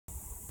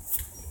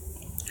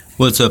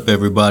What's up,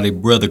 everybody?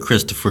 Brother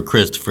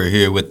Christopher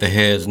here with the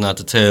Heads Not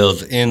the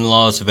Tails in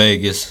Las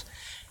Vegas.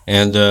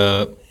 And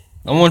I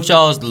want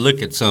y'all to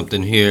look at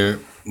something here.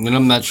 And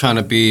I'm not trying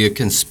to be a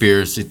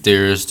conspiracy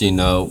theorist, you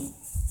know.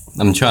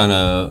 I'm trying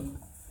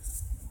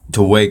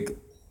to wake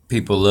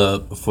people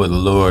up for the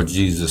Lord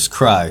Jesus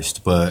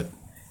Christ. But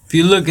if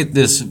you look at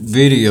this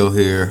video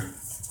here,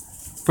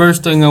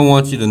 first thing I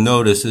want you to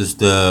notice is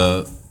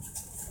the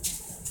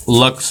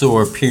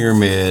Luxor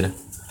pyramid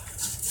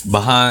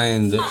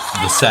behind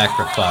the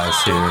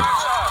sacrifice here.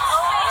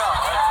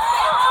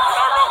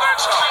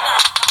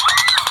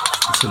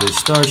 So they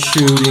start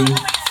shooting.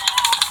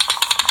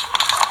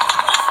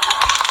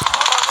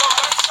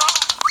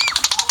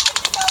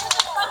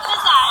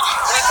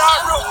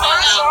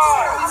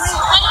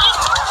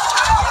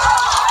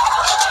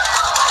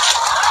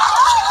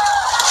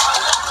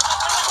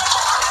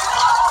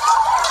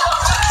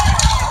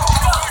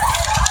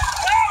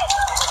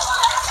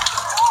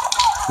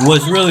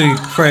 What's really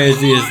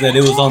crazy is that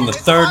it was on the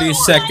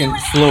 32nd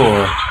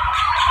floor.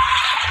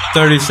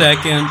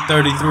 32nd,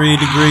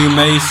 33-degree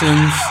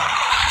Masons.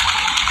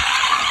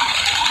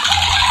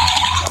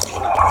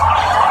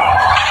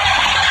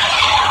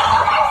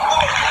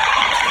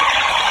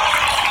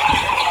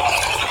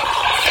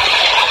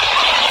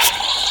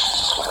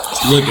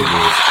 Look at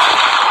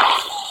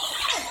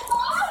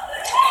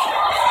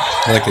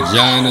this. Like a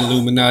giant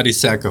Illuminati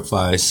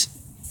sacrifice.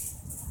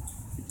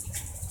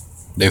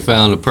 They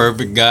found the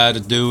perfect guy to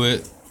do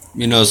it.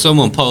 You know,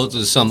 someone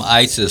posted some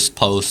ISIS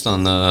post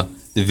on the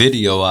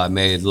video I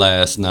made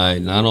last night.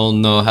 And I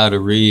don't know how to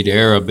read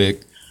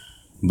Arabic,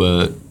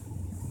 but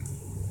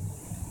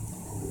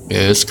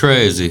yeah, it's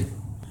crazy.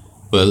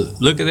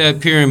 But look at that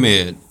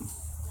pyramid.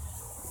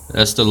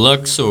 That's the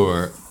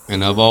Luxor.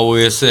 And I've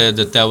always said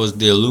that that was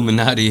the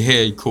Illuminati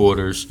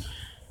headquarters.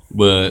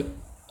 But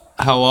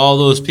how all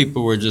those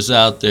people were just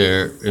out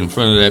there in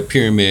front of that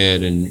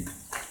pyramid and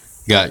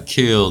got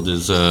killed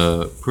is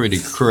pretty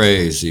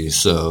crazy.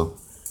 So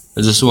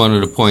I just wanted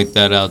to point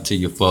that out to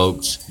you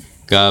folks.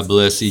 God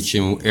bless each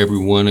and every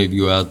one of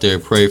you out there.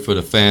 Pray for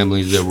the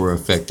families that were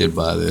affected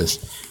by this.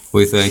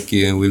 We thank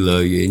you and we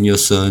love you. In your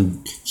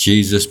son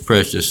Jesus'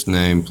 precious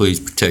name, please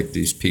protect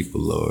these people,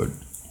 Lord.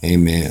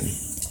 Amen.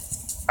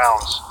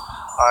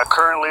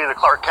 Currently, the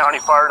Clark County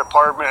Fire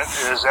Department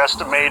is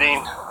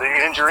estimating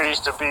the injuries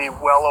to be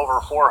well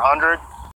over 400.